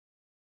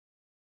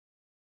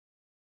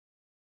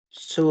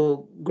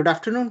Good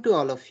afternoon to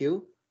all of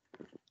you.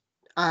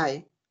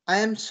 I I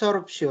am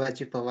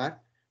Saurabh Pawar,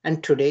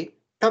 and today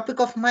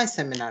topic of my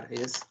seminar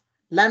is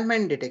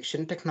landmine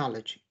detection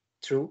technology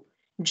through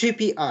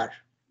GPR,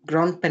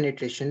 ground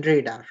penetration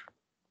radar.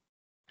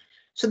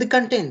 So the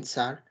contents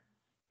are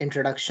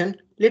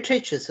introduction,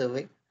 literature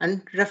survey,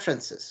 and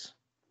references.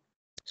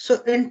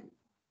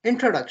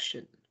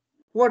 Introduction.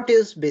 What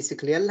is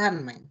basically a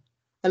landmine?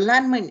 A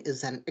landmine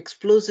is an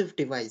explosive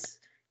device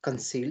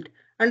concealed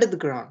under the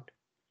ground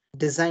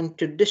designed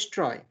to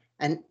destroy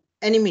an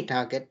enemy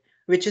target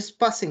which is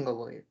passing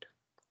over it.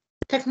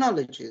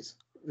 Technologies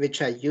which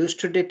are used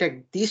to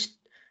detect these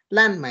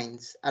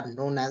landmines are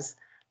known as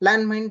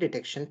landmine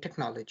detection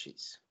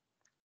technologies.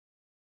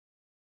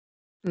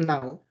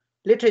 Now,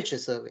 literature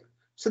survey.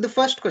 So the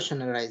first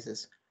question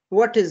arises,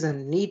 what is a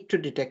need to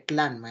detect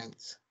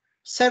landmines?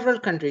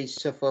 Several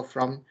countries suffer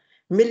from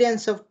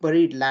millions of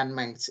buried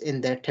landmines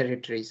in their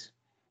territories.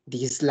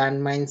 These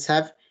landmines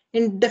have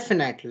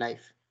indefinite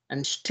life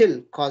and still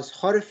cause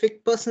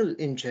horrific personal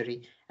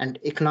injury and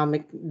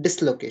economic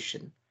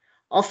dislocation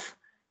of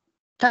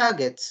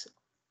targets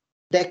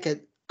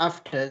decades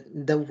after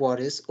the war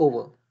is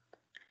over.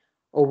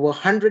 Over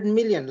 100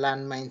 million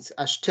landmines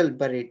are still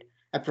buried,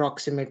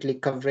 approximately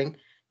covering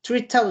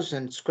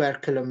 3,000 square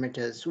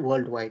kilometers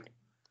worldwide.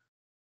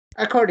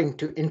 According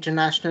to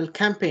International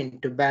Campaign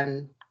to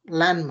Ban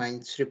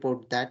Landmines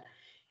report that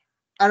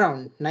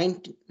around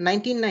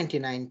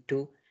 1999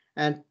 to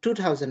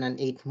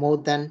 2008, more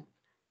than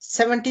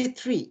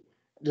 73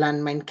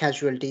 landmine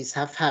casualties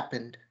have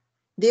happened.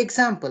 The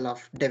example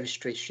of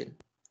devastation.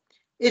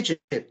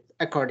 Egypt,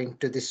 according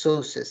to the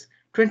sources,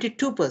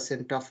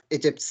 22% of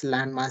Egypt's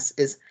landmass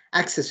is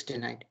access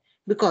denied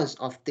because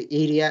of the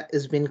area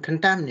is being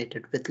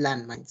contaminated with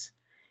landmines.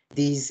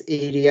 These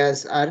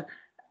areas are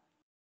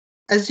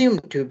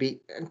assumed to be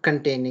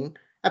containing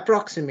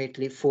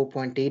approximately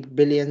 4.8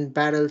 billion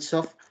barrels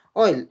of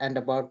oil and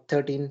about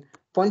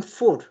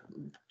 13.4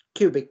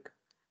 cubic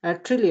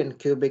trillion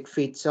cubic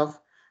feet of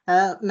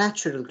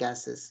natural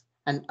gases,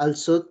 and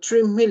also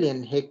 3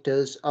 million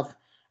hectares of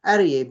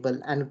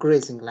arable and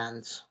grazing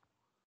lands.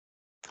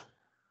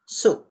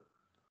 So,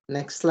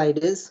 next slide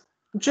is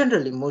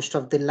generally most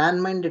of the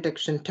landmine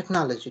detection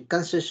technology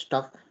consists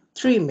of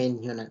three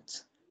main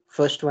units.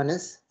 First one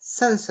is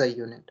sensor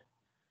unit.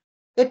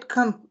 It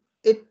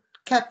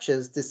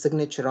captures the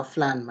signature of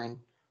landmine.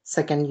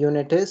 Second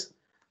unit is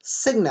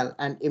signal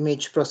and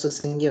image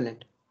processing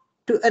unit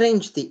to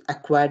arrange the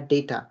acquired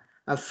data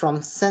from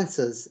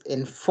sensors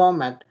in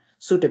format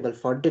suitable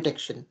for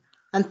detection.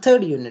 And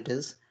third unit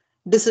is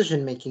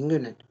decision making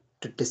unit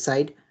to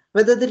decide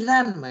whether the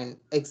landmine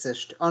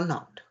exists or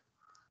not.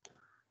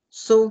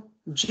 So,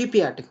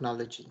 GPR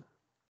technology,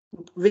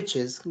 which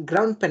is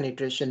ground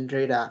penetration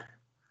radar.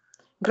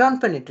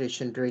 Ground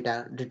penetration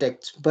radar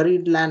detects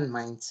buried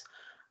landmines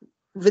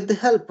with the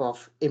help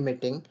of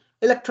emitting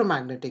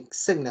electromagnetic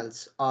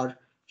signals or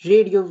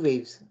radio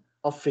waves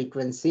of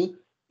frequency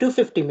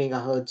 250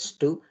 MHz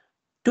to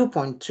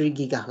 2.3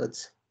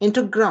 GHz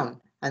into ground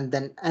and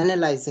then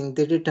analyzing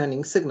the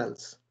returning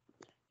signals.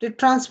 The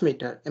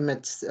transmitter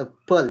emits a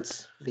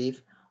pulse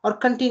wave or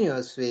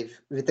continuous wave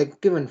with a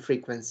given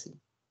frequency.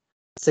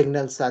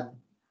 Signals are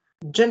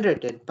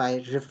generated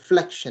by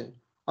reflection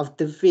of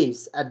the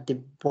waves at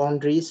the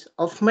boundaries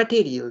of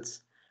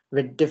materials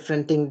with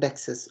different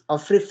indexes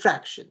of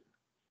refraction.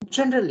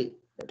 Generally,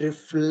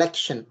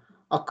 reflection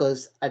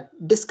occurs at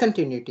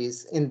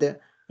discontinuities in the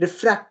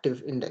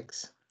refractive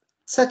index,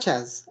 such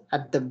as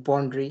at the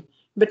boundary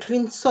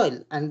between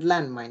soil and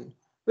landmine,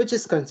 which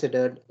is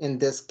considered in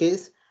this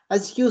case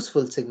as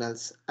useful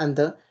signals, and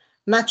the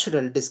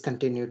natural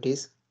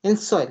discontinuities in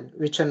soil,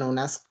 which are known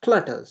as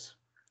clutters.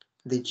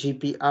 The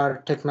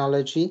GPR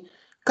technology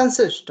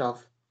consists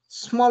of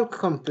small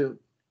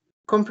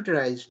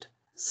computerized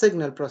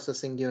signal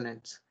processing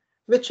units,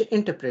 which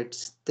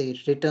interprets the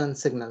return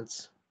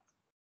signals.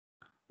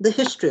 The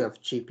history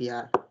of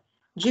GPR.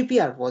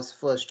 GPR was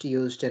first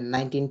used in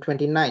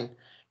 1929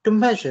 to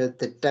measure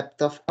the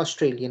depth of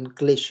Australian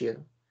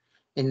glacier.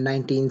 In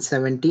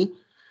 1970,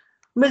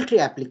 military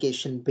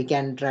application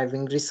began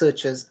driving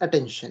researchers'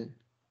 attention.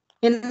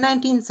 In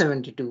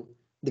 1972,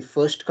 the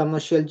first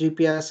commercial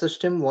GPR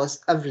system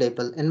was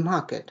available in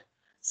market.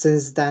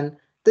 Since then,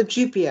 the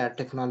GPR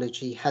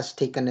technology has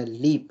taken a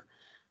leap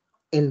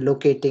in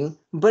locating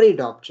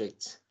buried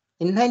objects.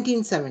 In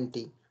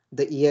 1970,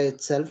 the year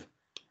itself,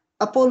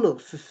 Apollo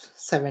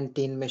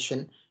 17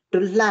 mission to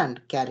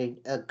land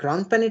carried a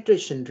ground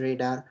penetration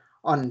radar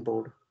on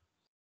board.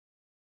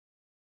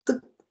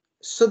 The,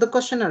 so the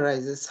question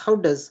arises, how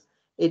does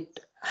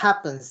it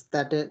happens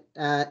that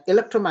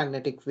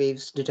electromagnetic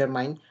waves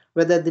determine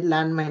whether the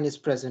landmine is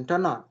present or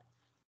not?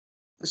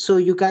 So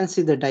you can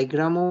see the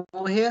diagram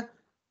over here.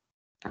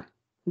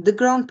 The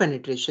ground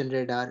penetration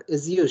radar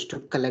is used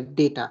to collect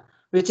data,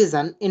 which is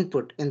an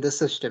input in the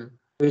system,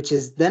 which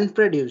is then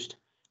produced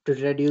to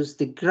reduce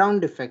the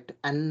ground effect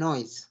and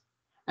noise,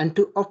 and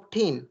to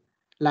obtain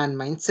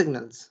landmine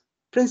signals.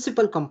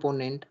 Principal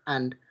component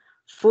and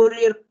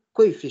Fourier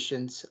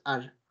coefficients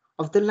are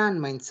of the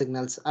landmine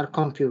signals are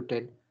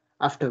computed,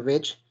 after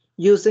which,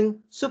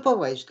 using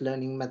supervised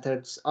learning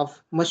methods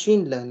of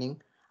machine learning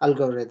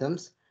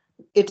algorithms,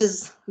 it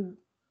is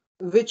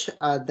which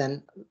are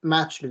then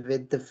matched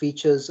with the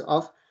features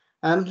of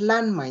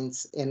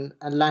landmines in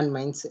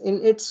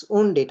its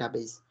own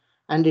database,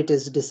 and it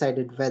is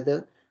decided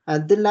whether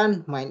the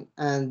landmine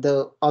and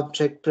the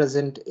object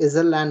present is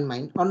a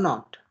landmine or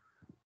not.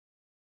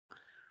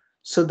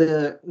 So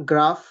the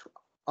graph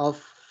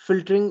of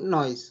filtering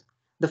noise.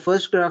 The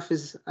first graph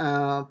is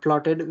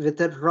plotted with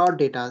the raw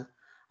data,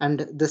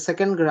 and the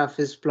second graph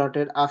is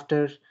plotted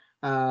after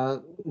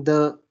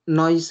the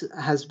noise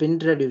has been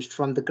reduced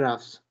from the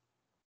graphs.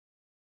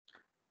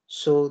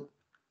 So,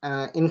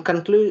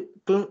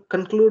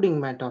 concluding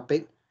my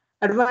topic,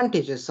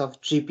 advantages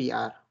of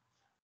GPR.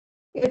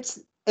 Its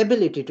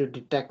ability to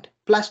detect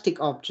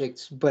plastic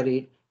objects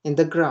buried in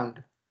the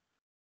ground.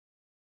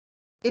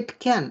 It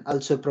can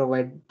also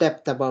provide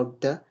depth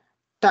about the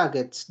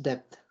target's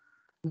depth.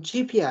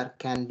 GPR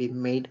can be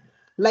made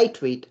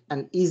lightweight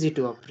and easy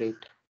to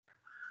operate.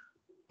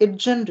 It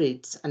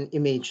generates an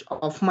image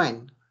of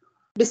mine.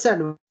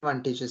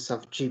 Disadvantages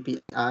of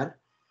GPR: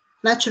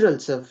 natural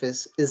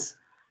surface is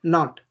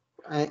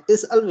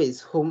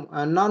always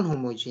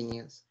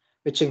non-homogeneous,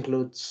 which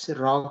includes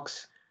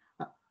rocks,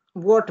 uh,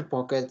 water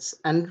pockets,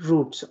 and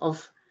roots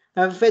of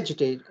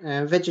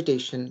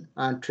vegetation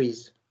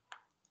trees.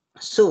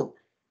 So,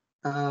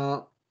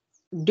 uh,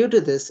 due to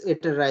this,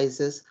 it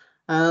arises,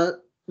 uh,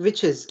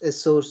 which is a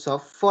source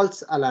of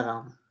false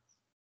alarm.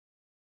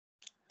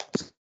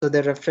 So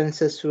the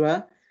references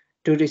were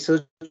two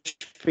research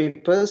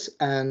papers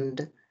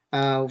and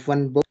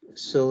one book.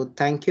 So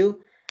thank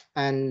you.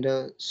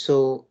 And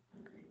so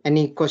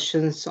any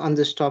questions on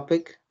this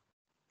topic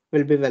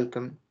will be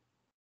welcome.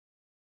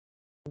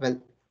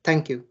 Well,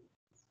 thank you.